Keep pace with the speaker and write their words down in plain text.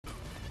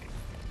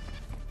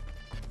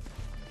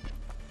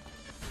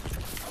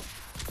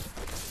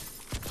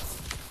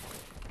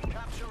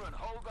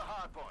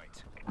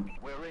Hardpoint.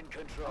 We're in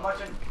control. I'm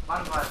watching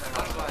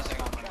ArbanGuze.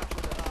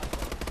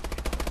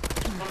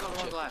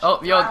 Oh,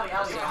 yo,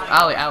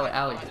 alley. I'm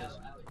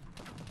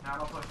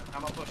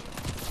gonna push him.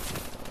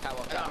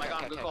 Catwalk. I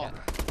got him. Good call.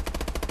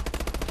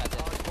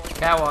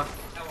 Catwalk.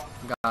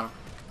 Got him.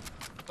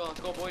 Let's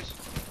go, boys.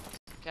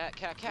 Cat.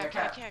 Catwalk.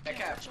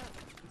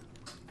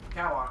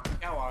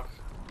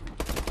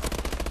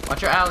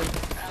 Watch your alley.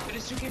 It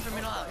is 2K for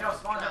middle alley. Yo,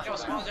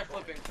 Spawns are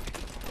flipping.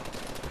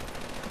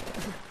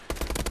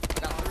 I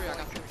got three.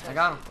 I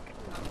got him.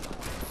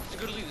 This is a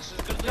good lead. This is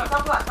a good lead. Yo,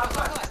 top glass.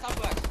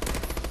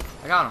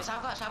 I got him.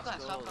 Stop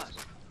glass.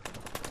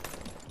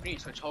 We need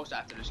to switch host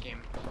after this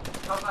game.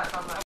 Top glass.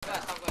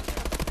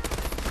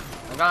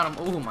 I got him.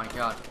 Oh my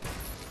god.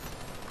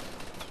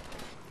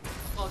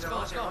 Let's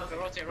go.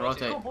 Rotate.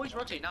 Rotate. Go, boys,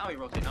 rotate. Now we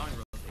rotate.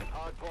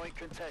 Hardpoint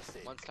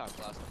contested. One's top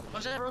glass.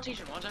 One's that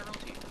rotation.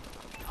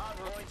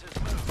 Hardpoint is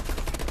moved.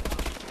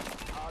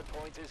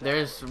 Hardpoint is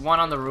There's one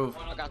on the roof.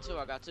 I got two. Yo,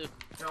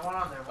 one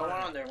on there. One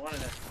in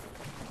there.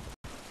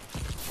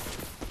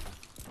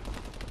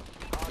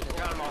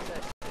 Got him off.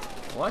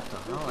 What the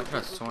hell? I could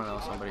have sworn that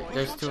was somebody.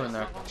 There's two in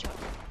there.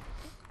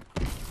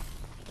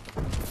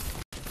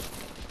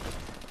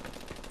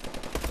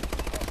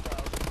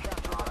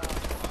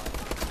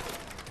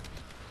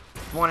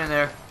 One in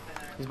there.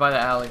 He's by the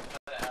alley.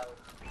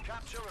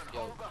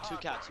 Yo, two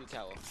cat.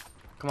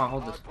 Come on,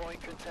 hold this.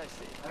 Hardpoint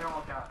contested. I don't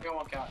walk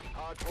out.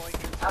 Hardpoint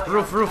contested.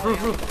 Roof.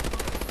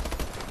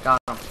 Got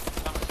him.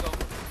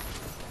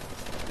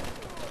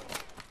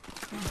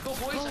 Go,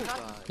 boys. I got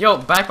him. Yo,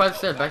 back by the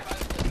stairs. Back.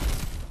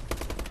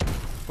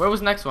 Where was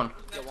the next one?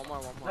 Yo, one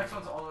more. Next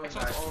one's all the way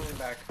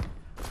back.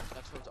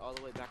 Next one's all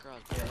the way back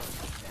around.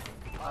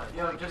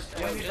 Yo, just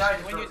When you die,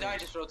 just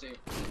just rotate.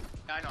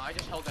 Yeah, I know. I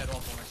just held that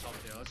off for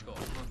myself here. Let's go.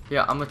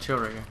 Yeah, I'm gonna chill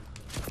right here.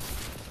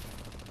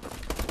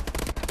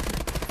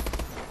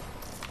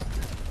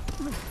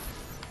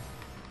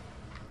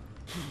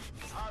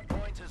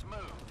 Hardpoint is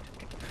moved.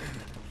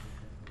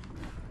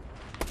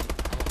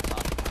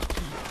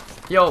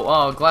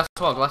 Yo, glass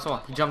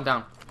wall. He jumped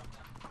down.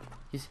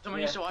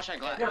 Someone needs to watch that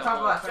glass. Yo, top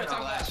glass. Top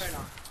glass.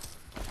 Someone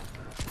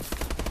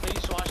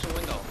needs to watch the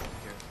window.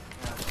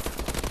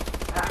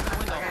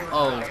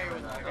 Oh.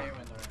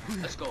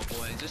 Let's go,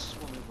 boys. This is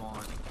what we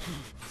want.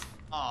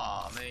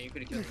 Aw, man, you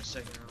could have killed him in a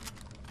second round.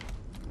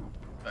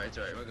 Alright, it's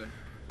alright. We're good.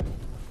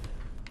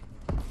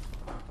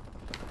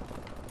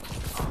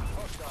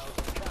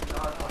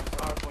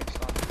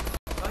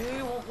 Oh,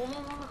 yeah,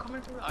 one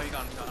coming through. Oh, you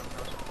got him.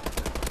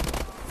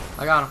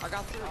 I got him. I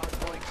got three.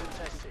 Hardpoint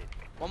contested.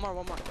 One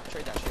more.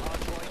 Trade that shit.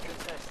 Hardpoint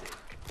contested.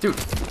 Dude.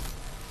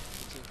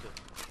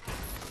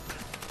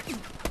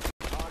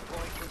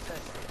 Hardpoint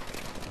contested.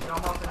 Yo,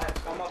 I'm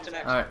off the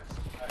next. Alright.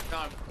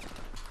 Got him.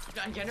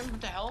 Get him?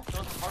 What the hell? Those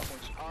are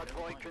hardpoints.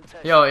 Hardpoint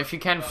contested. Yo, if you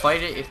can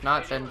fight it, if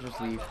not, then just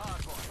leave.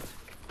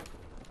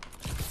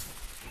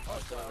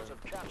 Hostiles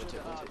have captured the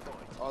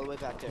hardpoint. All the way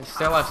back there.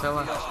 Stay alive. Yo,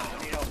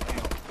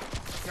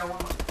 one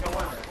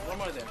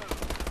more there.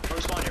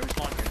 We spawn here.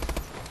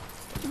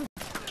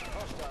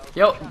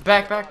 Yo,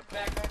 back. Got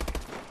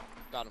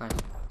him. Nice.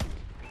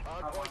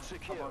 Hardpoint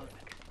secured.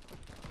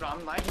 Bro,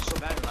 I'm lagging so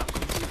bad, I'm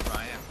confused where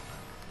I am.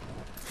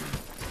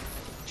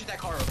 Shoot that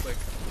car real quick.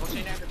 Go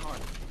stay near the car.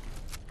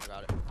 I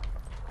got it.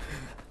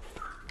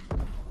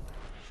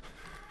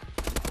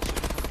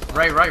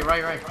 Right.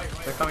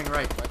 They're coming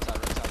right. Right side.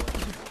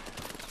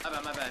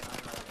 My bad.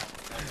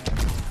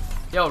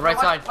 Yo, right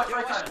side. Watch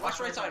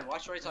right side.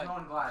 Watch right side. No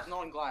one glass. No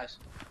one glass.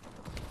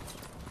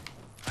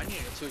 I need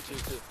it. Two.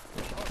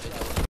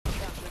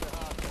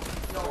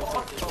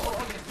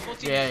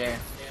 Yeah.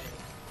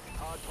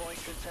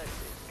 Hardpoint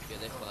contested. Yeah,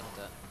 they flashed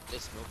that. They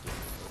smoked it.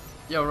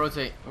 Yo,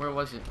 rotate. Where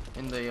was it?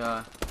 In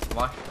the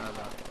wash.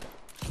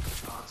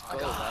 Oh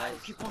god,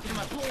 keep walking in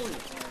my pool.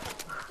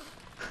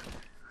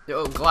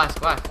 Yo, glass.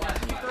 Get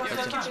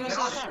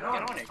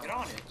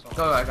on it.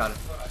 Go, I got it.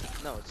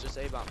 No, it's just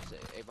A-bomb.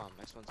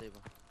 Next one's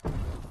A-bomb.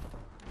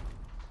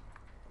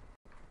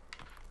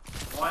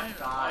 One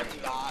died.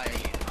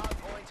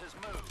 Hardpoint is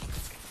moved.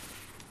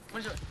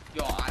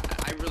 Yo,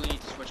 I really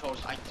need to switch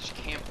hosts. I just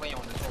can't play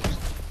on this host.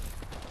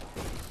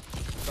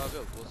 It's all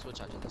good. We'll switch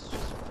after this.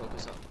 Just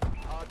focus up.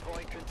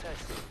 Hardpoint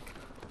contested.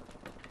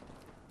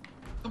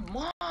 Come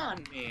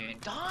on, man.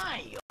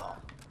 Die, yo.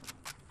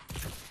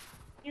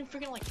 You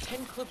freaking like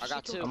 10 clips. I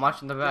got two. I'm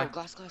watching the Yo, back.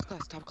 glass.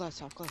 Top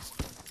glass.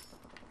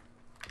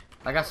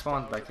 I got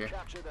spawns back here.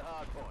 Capture the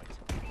hardpoint.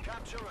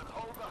 Capture and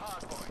hold the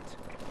hardpoint.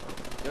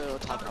 Yo,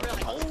 top glass.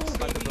 Really? Oh,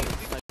 Sniper baby. building.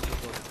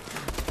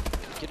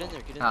 Get in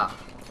there. Ah.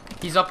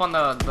 He's up on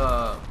the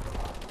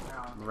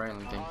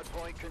railing thing.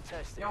 Hardpoint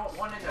contested. Yo,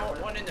 one in there.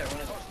 One in there.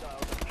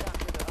 Hostiles have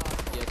captured the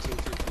hardpoint. Yeah, two.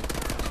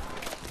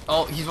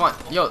 Oh, he's one.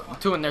 Yo,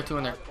 two in there.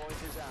 Hardpoint is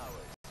ours.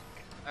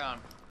 I got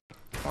him.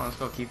 Come on, let's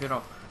go. Keep it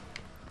up.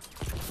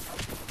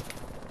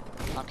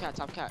 Top cat.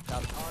 Got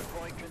it.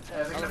 Hardpoint Yeah, contested.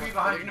 they're gonna be They're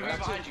behind gonna you. be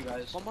behind you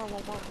guys. One more.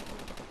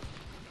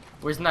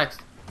 Where's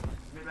next?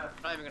 Mid back.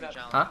 I'm not even gonna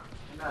challenge. Huh?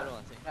 Middle,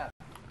 I think.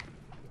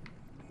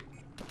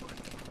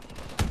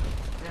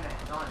 In it.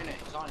 In it.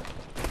 He's on it.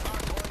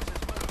 Hardpoint is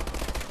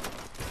moved.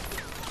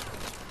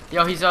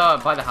 Yo, he's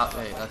by the house.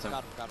 Hey, that's him.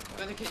 Got him, got him.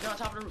 Go on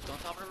top of the roof. Go on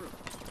top of the roof.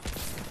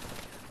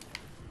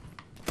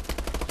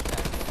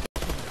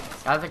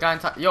 That's the guy on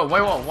top. Yo,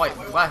 white,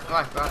 black.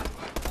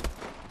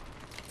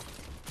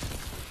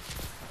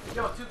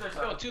 Yo, two there,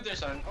 son. Yo, two there,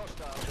 son.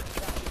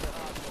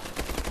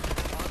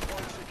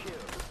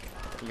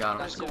 You got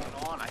him. What's going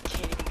on? I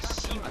can't even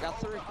see. I got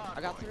three.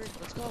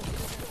 Let's go.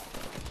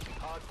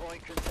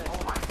 Hardpoint contested.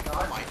 Oh my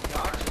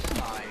god, just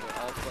died.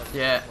 All flooded.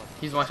 Yeah,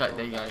 he's one shot.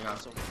 There you go. You got him.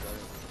 So much better.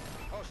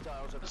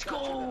 Hostiles have Let's captured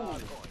the go.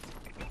 hardpoint.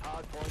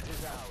 Hardpoint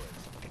is ours.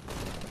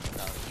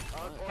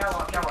 Hardpoint Kill him.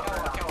 hostiles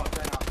have captured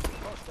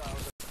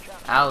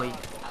Alley.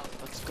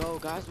 Let's go,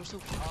 guys. We're so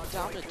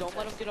down it. Don't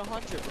let him get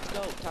 100. Let's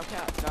go. Top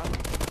cat. Got him.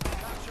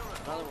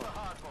 Another one.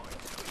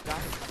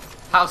 Got him.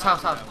 House.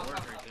 That worked right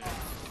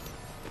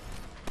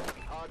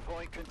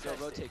Hardpoint Go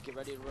contested. rotate. Get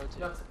ready to rotate.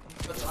 Yo, there.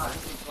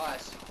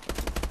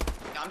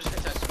 Yeah, I'm just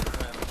gonna test it.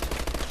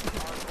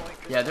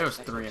 Hardpoint Yeah, there was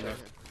 3 in there.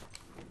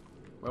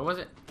 Where was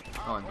it?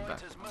 Oh, in the back.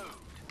 Hardpoint has moved.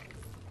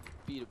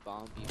 Beat a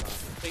bomb.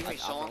 Take me I'm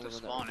so the long only to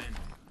one spawn in.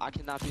 I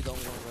cannot be the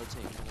only one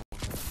rotating. Come on.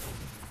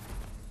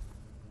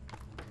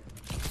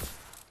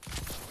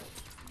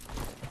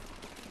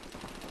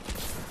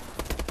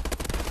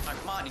 Like,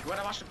 come on, you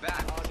gotta watch the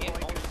back. You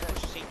can't always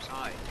push the same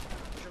side.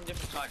 Push from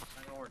different sides. It's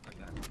not gonna work like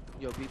that.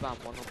 Yo, B-bomb.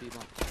 One no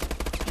B-bomb.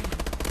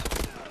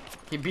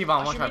 He B-bomb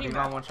one Watch your shot. mini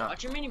B-bomb map. one shot.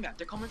 Watch your mini map.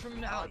 They're coming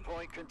from the alley.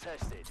 Hardpoint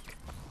contested.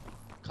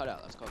 Cut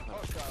out. Let's go. Cut out.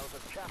 Hostiles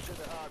have captured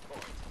the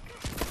hardpoint.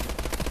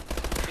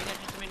 Being that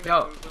just a mini Yo,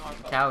 map, we're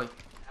going Cali.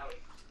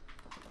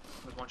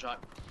 with one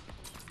shot.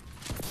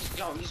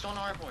 Yo, he's on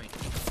our point.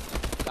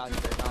 Got him.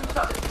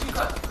 Two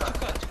cut.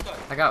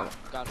 I got one.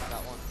 Got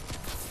one.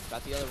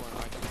 Got the other one.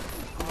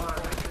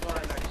 Alright.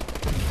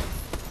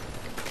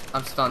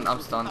 I'm stunned. Top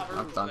of the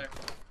roof done. there.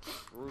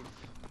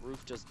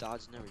 Roof just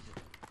dodged and everything.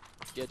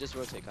 Yeah, just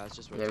rotate, guys.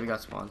 Just rotate. Yeah, we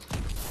got spawns.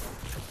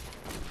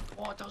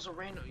 Oh, that was a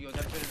random. Yo,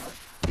 that bit of.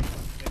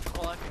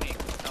 Call out your name.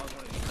 That was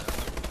one of these.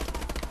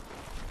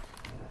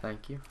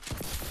 Thank you.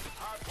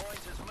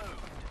 Hardpoint has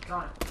moved.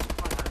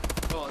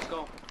 Go, let's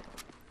go.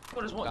 Oh,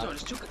 there's one. Got Yo, it.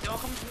 there's two. They all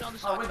coming from the other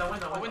side.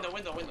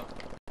 Window.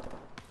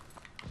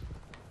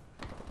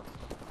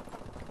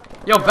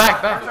 Yo,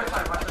 back. Watch right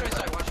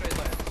side.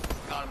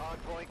 Got him.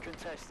 Hardpoint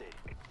contested.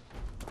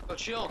 Go,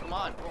 chill. Come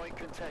on. Hardpoint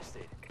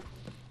contested.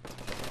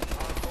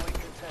 Hardpoint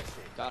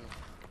contested. Got him.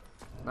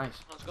 Nice.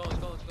 Let's go.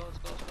 Coming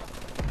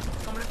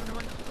in from the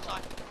window.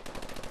 Side.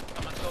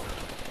 Come on, let's go.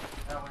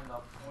 I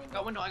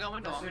got window. I'm in the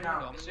window.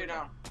 Sit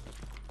down.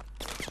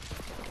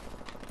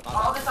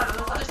 Other side.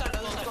 Let's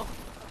go.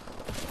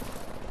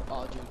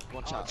 Oh, dude.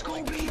 One shot. Let's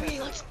go, baby.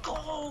 Let's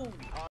go.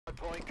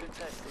 Hardpoint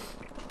contested.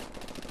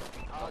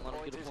 Don't let him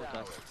get a Hardpoint is point, guys.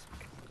 ours.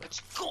 Let's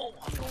go.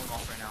 I'm going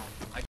off right now.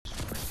 I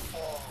just.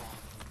 Oh.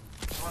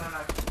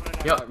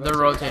 Yo, they're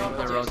rotating.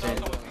 Everybody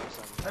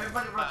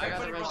I got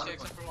the rest.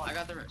 I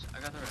got the rest.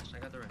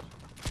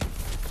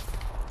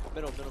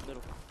 Middle.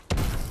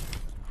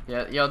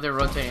 Yeah, yo, they're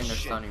rotating. They're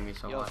stunning me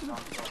so Yo. much. We're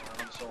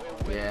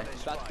winning Yeah.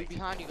 this About to be fight.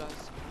 behind you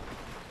guys.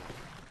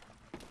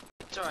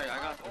 It's alright. I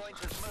got this. Hardpoint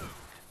has moved.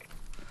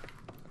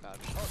 Got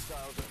it.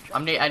 Hostiles have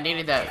I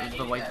needed that.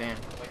 The white van.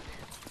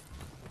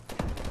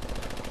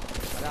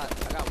 I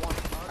got one.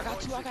 I got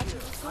two. Let's go.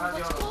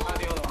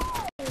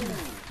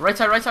 Right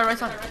side.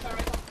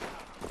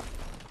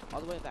 All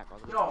the way back.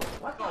 Yo,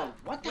 what the?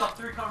 What the? Yo,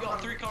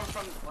 three coming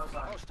from one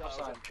side. Hostiles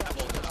Outside. have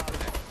captured the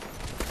hardpoint.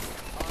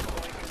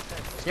 Hardpoint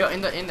contested. Yo,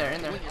 in there. Yo,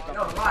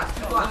 glass,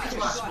 two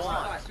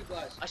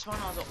glass. I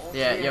spawned on the old.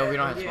 Yeah, yo, we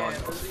don't have spawn.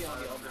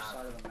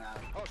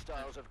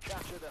 Hostiles have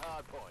captured the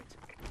hardpoint.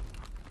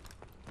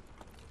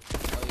 Oh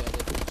yeah,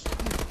 they finished.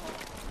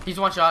 He's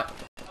one shot.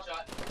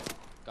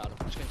 Got him.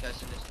 Just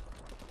contested this.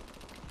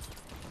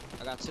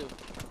 I got two.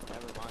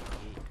 Never mind.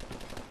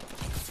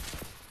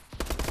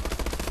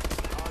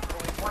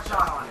 One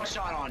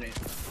shot on it.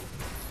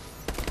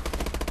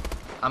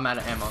 I'm out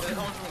of ammo. They're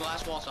coming from the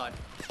glass wall side.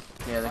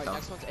 Yeah, they Alright, come.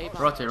 next one's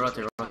A-bomb. Rotate.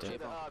 Captured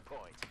the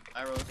hardpoint.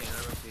 I rotate.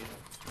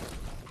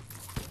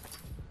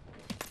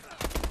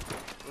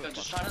 Yo,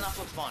 just try to not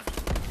flip spawn.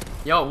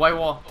 Yo, white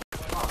wall.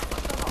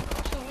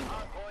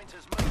 Hardpoint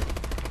has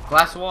moved.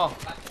 Glass wall.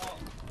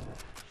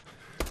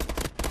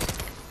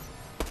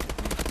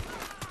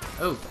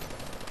 Ooh.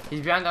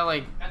 He's behind that,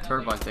 like,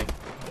 turbine thing.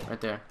 Right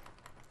there.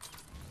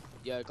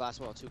 Yeah, glass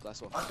wall. Two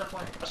glass wall. What's the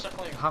point?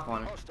 Hop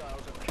on it.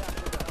 Hostiles have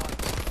captured the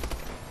hardpoint.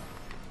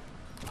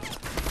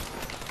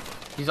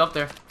 He's up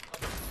there.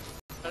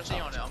 Don't see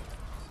you on it.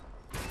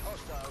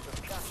 Hostiles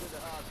have captured the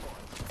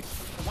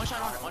hardpoint. One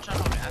shot on it.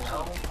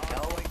 Absolutely.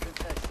 Hardpoint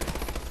contested.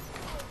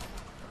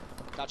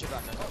 Got your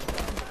back.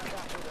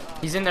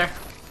 He's in there.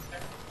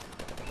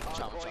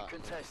 Hardpoint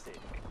contested.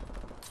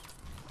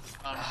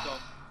 Let's go.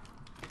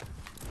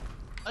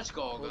 Let's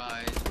go,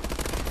 guys.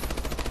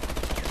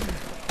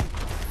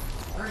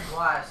 Three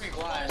glass.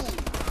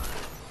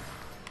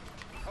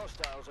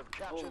 Hostiles have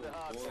captured the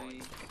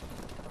hardpoint.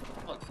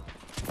 Oh,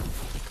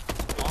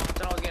 I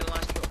thought I was getting the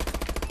last kill.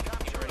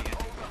 Capture already and in.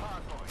 hold the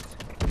hardpoint.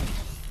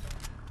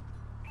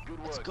 Good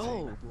work, Let's go,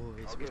 team.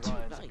 boys. I'll We're give too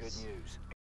Iron some nice. good news.